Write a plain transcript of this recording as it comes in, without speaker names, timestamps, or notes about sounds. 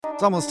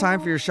It's almost time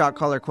for your shot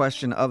caller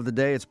question of the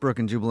day. It's Brooke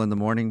and Jubal in the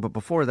morning. But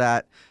before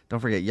that, don't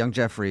forget, Young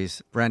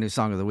Jeffrey's brand new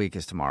song of the week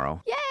is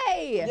tomorrow.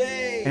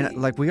 Yay!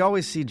 And we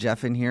always see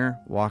Jeff in here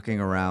walking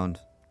around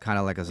kind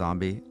of like a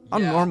zombie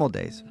on normal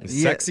days.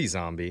 Sexy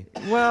zombie.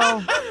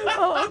 Well,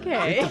 Oh,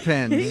 okay. it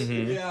depends.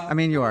 Yeah. I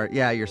mean, you are.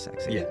 Yeah, you're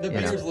sexy. Yeah. The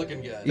beer's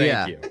looking good.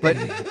 Yeah, you. but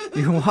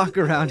you walk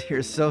around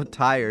here so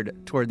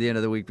tired toward the end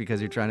of the week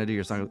because you're trying to do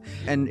your song.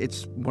 And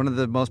it's one of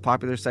the most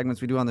popular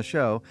segments we do on the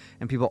show.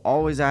 And people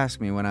always ask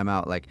me when I'm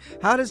out, like,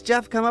 how does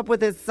Jeff come up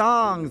with his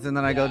songs? And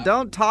then I go,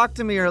 don't talk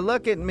to me or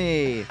look at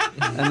me.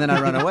 And then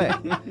I run away.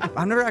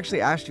 I've never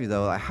actually asked you,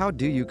 though, like, how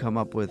do you come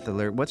up with the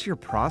lyric? What's your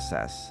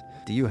process?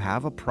 Do you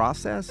have a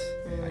process?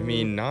 I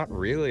mean, not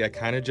really. I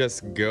kind of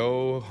just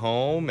go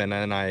home and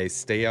then I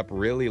stay up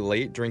really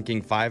late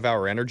drinking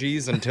 5-hour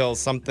energies until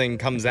something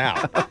comes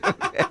out.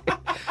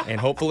 And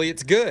hopefully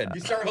it's good.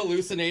 You start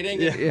hallucinating.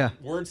 Yeah.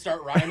 Words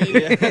start rhyming.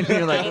 You're like,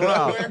 out of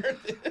wow. nowhere.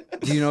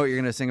 Do you know what you're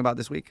going to sing about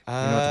this week? You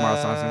know what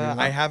tomorrow's song's going to be about?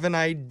 I have an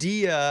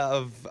idea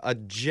of a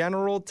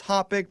general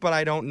topic, but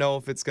I don't know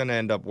if it's going to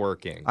end up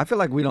working. I feel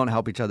like we don't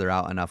help each other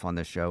out enough on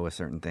this show with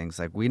certain things.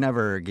 Like, we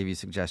never give you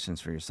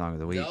suggestions for your song of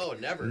the week. No,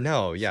 never.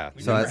 No, yeah.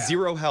 We So never that's have.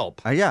 Zero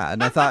help. Yeah,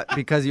 and I thought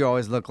because you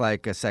always look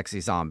like a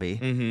sexy zombie,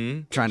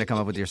 Mm-hmm. trying to come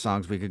up with your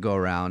songs, we could go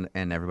around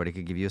and everybody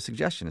could give you a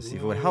suggestion to see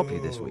if it would help you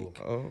this week.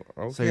 Oh,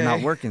 okay. So you're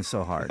not working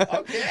so hard.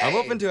 Okay. I'm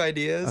open to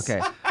ideas.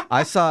 Okay.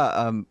 I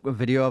saw a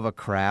video of a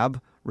crab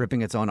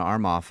ripping its own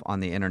arm off on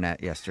the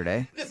internet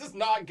yesterday. This is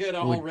not good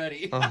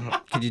already.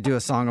 Could you do a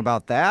song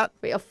about that?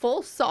 Wait, a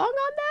full song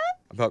on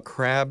that? About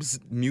crabs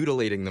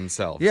mutilating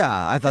themselves. Yeah,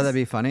 I thought that'd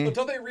be funny.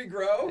 Until they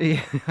regrow.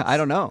 Yeah, I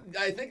don't know.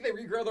 I think they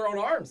regrow their own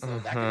arms. So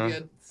that could be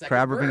a second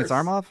Crab ripping its verse.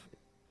 arm off?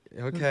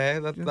 Okay,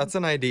 that's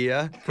an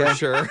idea for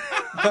sure.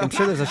 I'm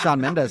sure there's a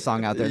Shawn Mendes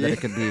song out there that it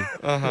could be.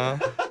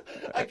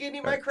 I can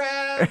eat my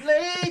crab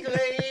leg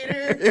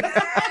later.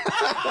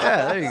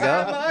 Yeah, there you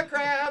go. My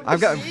crab I've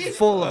got seed.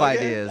 full of Okay.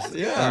 ideas.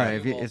 Yeah. All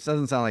right, it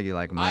doesn't sound like you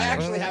like I mine.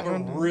 actually have a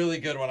really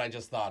good one I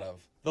just thought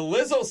of. The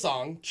Lizzo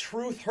song,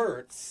 Truth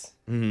Hurts.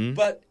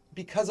 But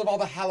because of all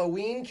the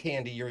Halloween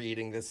candy you're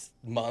eating this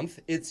month,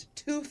 it's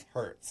Tooth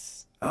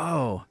Hurts.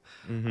 Oh,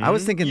 I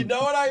was thinking. You know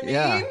what I mean?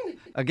 Yeah.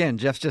 Again,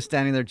 Jeff's just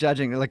standing there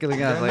judging,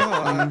 looking at us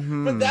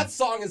like, But that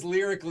song is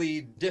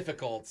lyrically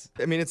difficult.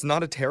 I mean, it's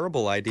not a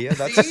terrible idea.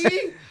 That's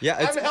See? yeah,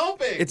 I'm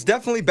helping. It's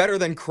definitely better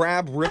than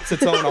crab rips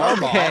its own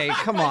arm okay, off.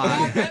 come on.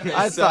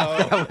 I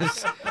thought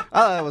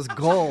that was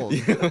gold.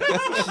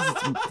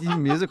 You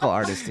musical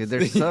artists, dude.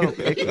 They're so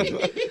picky.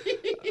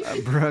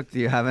 Brooke, do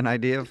you have an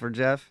idea for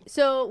Jeff?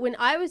 So when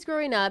I was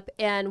growing up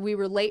and we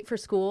were late for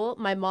school,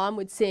 my mom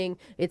would sing,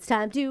 "It's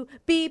time to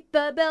beep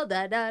the bell,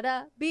 da da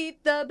da,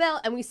 beep the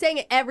bell." And we sang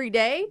it every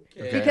day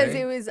because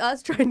it was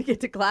us trying to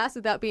get to class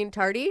without being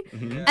tardy.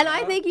 And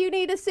I think you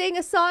need to sing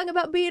a song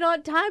about being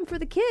on time for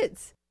the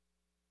kids.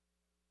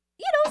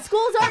 You know,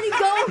 school's already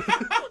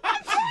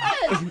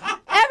going.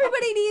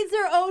 Everybody needs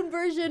their own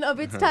version of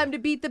 "It's time to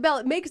beat the bell."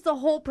 It makes the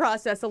whole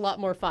process a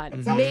lot more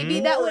fun. Maybe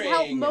that would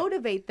help boring.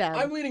 motivate them.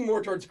 I'm leaning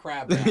more towards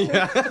crab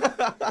now.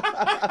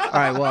 All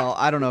right, well,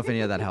 I don't know if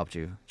any of that helped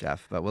you,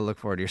 Jeff, but we'll look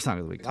forward to your song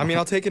of the week. I mean,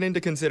 I'll take it into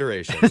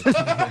consideration.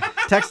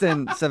 Text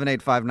in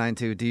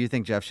 78592. Do you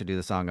think Jeff should do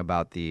the song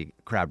about the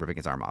crab ripping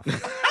its arm off?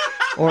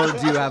 Or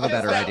do you have a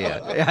better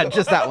idea? Yeah,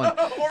 just that one.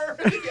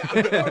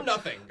 or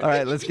nothing. All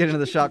right, let's get into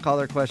the shot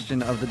caller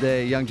question of the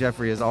day. Young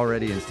Jeffrey is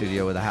already in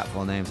studio with a hat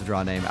full of names to draw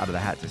a name out of the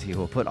hat to see who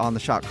will put on the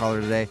shot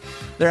caller today.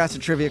 They're asked a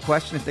trivia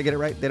question. If they get it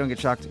right, they don't get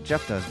shocked.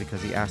 Jeff does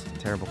because he asked a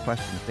terrible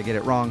question. If they get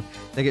it wrong,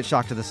 they get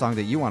shocked to the song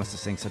that you want us to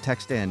sing. So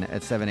text in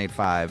at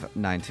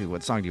 78592.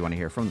 What song do you want to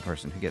hear from the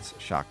person who gets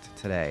shocked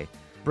today?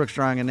 Brooke's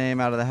drawing a name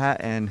out of the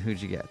hat, and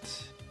who'd you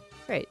get?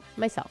 Great,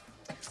 myself.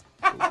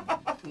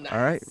 Nice.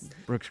 All right,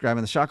 Brooke's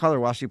grabbing the shot caller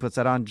while she puts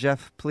that on.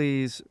 Jeff,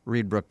 please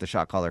read Brooke the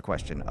shot caller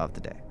question of the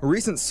day. A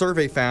recent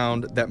survey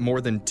found that more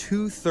than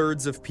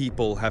 2/3 of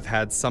people have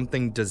had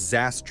something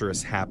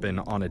disastrous happen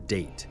on a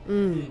date.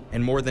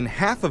 And more than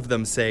half of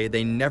them say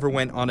they never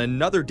went on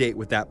another date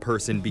with that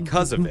person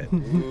because of it.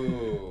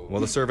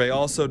 Well, the survey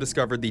also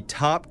discovered the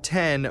top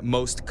 10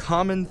 most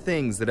common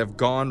things that have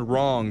gone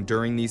wrong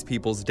during these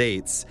people's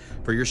dates.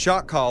 For your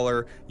shot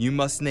caller, you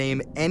must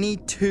name any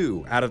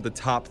 2 out of the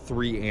top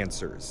 3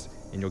 answers,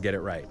 and you'll get it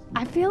right.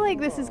 I feel like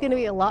this is going to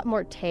be a lot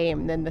more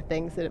tame than the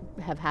things that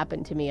have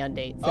happened to me on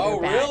dates. that Oh,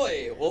 are bad.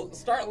 really? Well,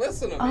 start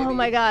listening. Oh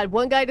my God.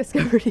 One guy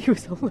discovered he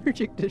was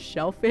allergic to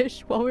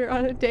shellfish while we were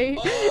on a date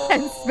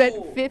and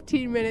spent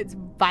 15 minutes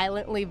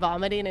violently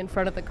vomiting in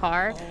front of the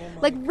car.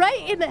 Like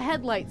right in the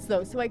headlights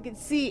though, so I could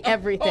see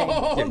everything.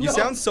 Yeah, you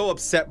sound so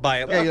upset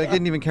by it. Yeah, you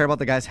didn't even care about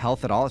the guy's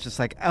health at all. It's just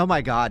like, oh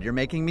my God, you're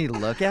making me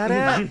look at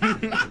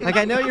it? Like,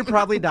 I know you're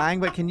probably dying,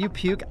 but can you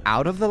puke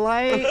out of the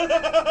light?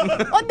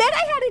 Oh, then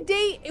I had a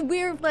date.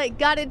 We were like,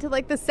 got into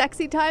like the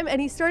sexy time,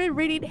 and he started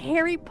reading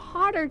Harry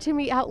Potter to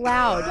me out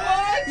loud.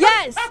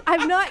 Yes,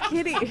 I'm not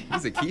kidding.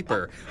 He's a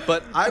keeper.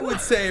 But I would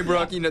say,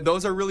 Brooke,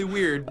 those are really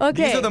weird.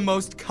 Okay. These are the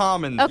most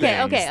common Okay,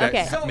 things okay,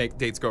 that okay. make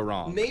dates dates go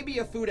wrong. Maybe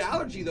a food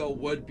allergy, though,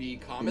 would be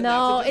common.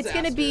 No, That's a it's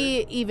going to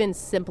disaster. be even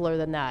simpler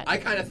than that. I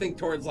kind of think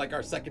towards like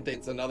our second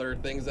dates and other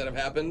things that have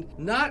happened.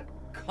 Not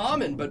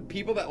common, but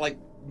people that like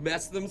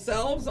mess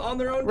themselves on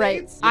their own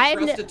Right. dates. You I've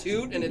trust ne- a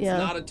toot and it's Yeah.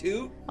 not a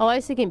toot. Oh, I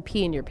was thinking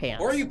pee in your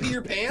pants. Or you pee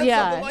your pants,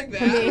 Yeah, something like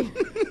that. I mean-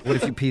 What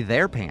if you pee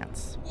their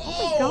pants?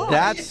 Oh,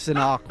 That's an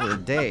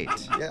awkward date.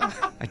 Yeah.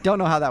 I don't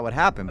know how that would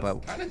happen, but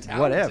kinda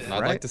what if, talented.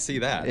 I'd right? like to see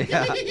that.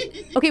 Yeah.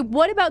 Okay,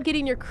 what about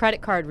getting your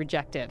credit card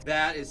rejected?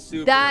 That is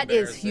super That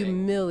is embarrassing.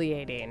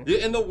 humiliating.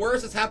 And the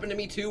worst has happened to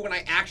me too when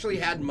I actually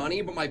had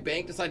money, but my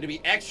bank decided to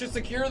be extra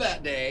secure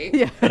that day.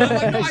 Yeah. And I'm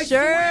like, no, I Sure.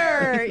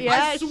 swear.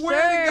 Yeah, I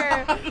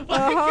swear to sure. God.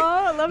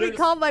 Like, Let me there's-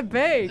 call my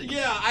bank.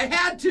 Yeah, I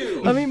had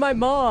to. I mean, my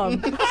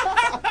mom.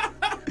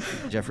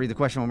 Jeff, read the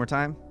question one more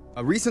time.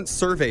 A recent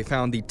survey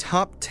found the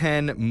top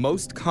 10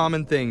 most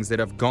common things that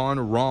have gone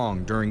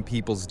wrong during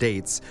people's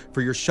dates.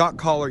 For your shot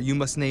caller, you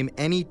must name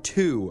any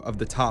 2 of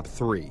the top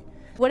 3.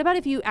 What about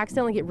if you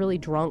accidentally get really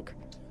drunk?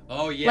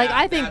 Oh yeah. Like,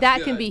 I think that's that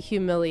good. can be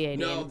humiliating.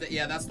 No,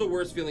 yeah, that's the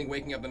worst feeling.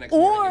 Waking up the next Or-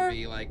 morning and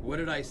be like, "What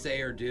did I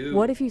say or do?"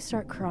 What if you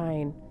start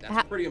crying?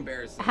 That's pretty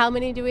embarrassing. How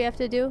many do we have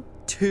to do?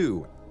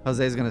 2.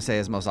 Jose's going to say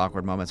his most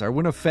awkward moments are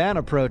when a fan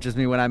approaches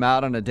me when I'm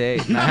out on a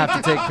date and I have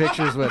to take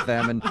pictures with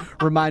them and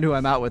remind who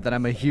I'm out with that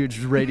I'm a huge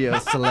radio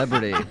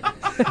celebrity.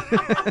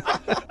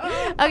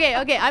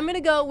 Okay, I'm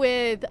gonna go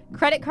with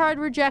credit card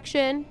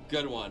rejection,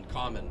 Good one,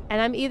 common.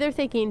 and I'm either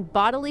thinking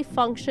bodily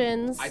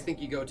functions. I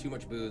think you go too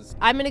much booze.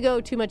 I'm gonna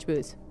go too much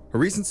booze. A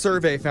recent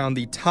survey found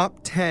the top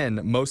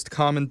 10 most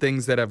common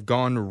things that have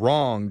gone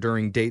wrong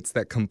during dates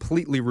that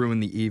completely ruin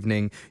the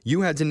evening.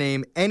 You had to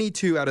name any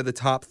 2 out of the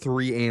top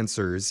 3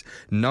 answers.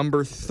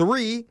 Number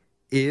 3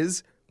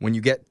 is when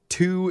you get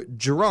too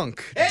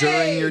drunk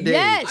during your date.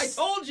 yes!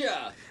 I told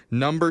ya.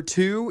 Number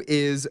 2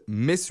 is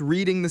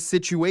misreading the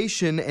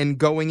situation and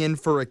going in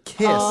for a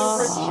kiss.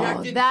 The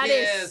rejected That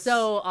is kiss.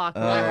 so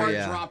awkward. My heart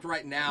yeah. dropped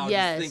right now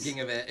Yes. just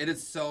thinking of it. It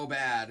is so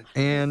bad.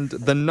 And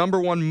the number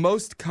 1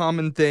 most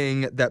common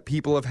thing that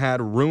people have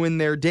had ruin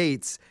their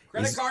dates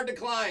Credit is card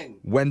decline.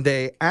 when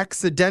they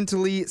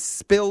accidentally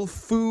spill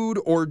food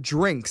or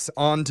drinks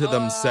onto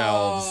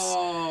themselves.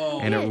 Oh.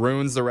 And it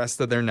ruins the rest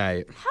of their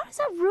night. How does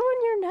that ruin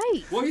your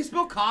night? Well, you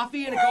spill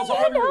coffee and it goes all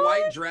over your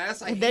white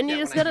dress. I hate Then you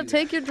that just when I gotta do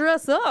take your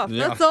dress off.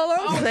 Yeah. That's all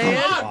I'm that. saying.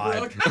 Oh, come on,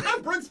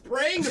 Brooke. Brooke's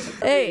praying to me.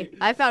 Hey,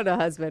 I found a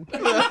husband.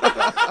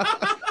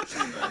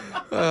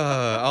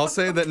 I'll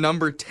say that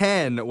number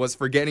 10 was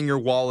forgetting your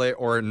wallet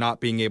or not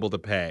being able to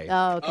pay.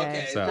 Oh, Okay,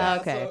 okay. So- yeah,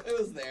 Okay. so it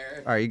was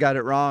there. All right, you got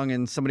it wrong,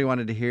 and somebody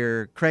wanted to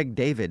hear Craig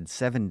David,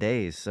 7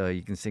 Days, so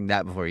you can sing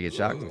that before you get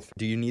shocked.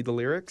 Do you need the I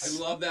lyrics?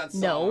 love that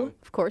song. No,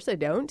 of course I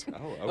don't.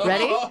 Oh, okay.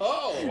 Ready?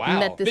 Oh, Wow.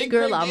 Met this Big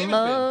girl Craig on David fan.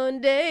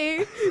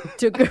 Monday.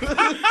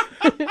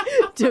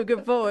 Took her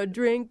for a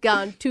drink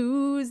on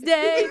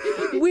Tuesday.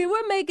 We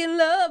were making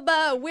love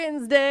by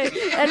Wednesday.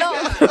 And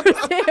on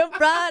Thursday and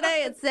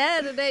Friday and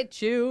Saturday,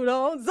 chewed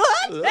on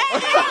Sunday.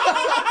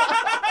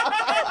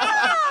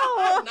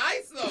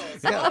 Nice though.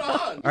 Spot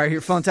on. All right,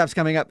 your phone tap's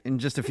coming up in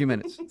just a few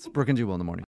minutes. It's Brooke and Jubal in the morning.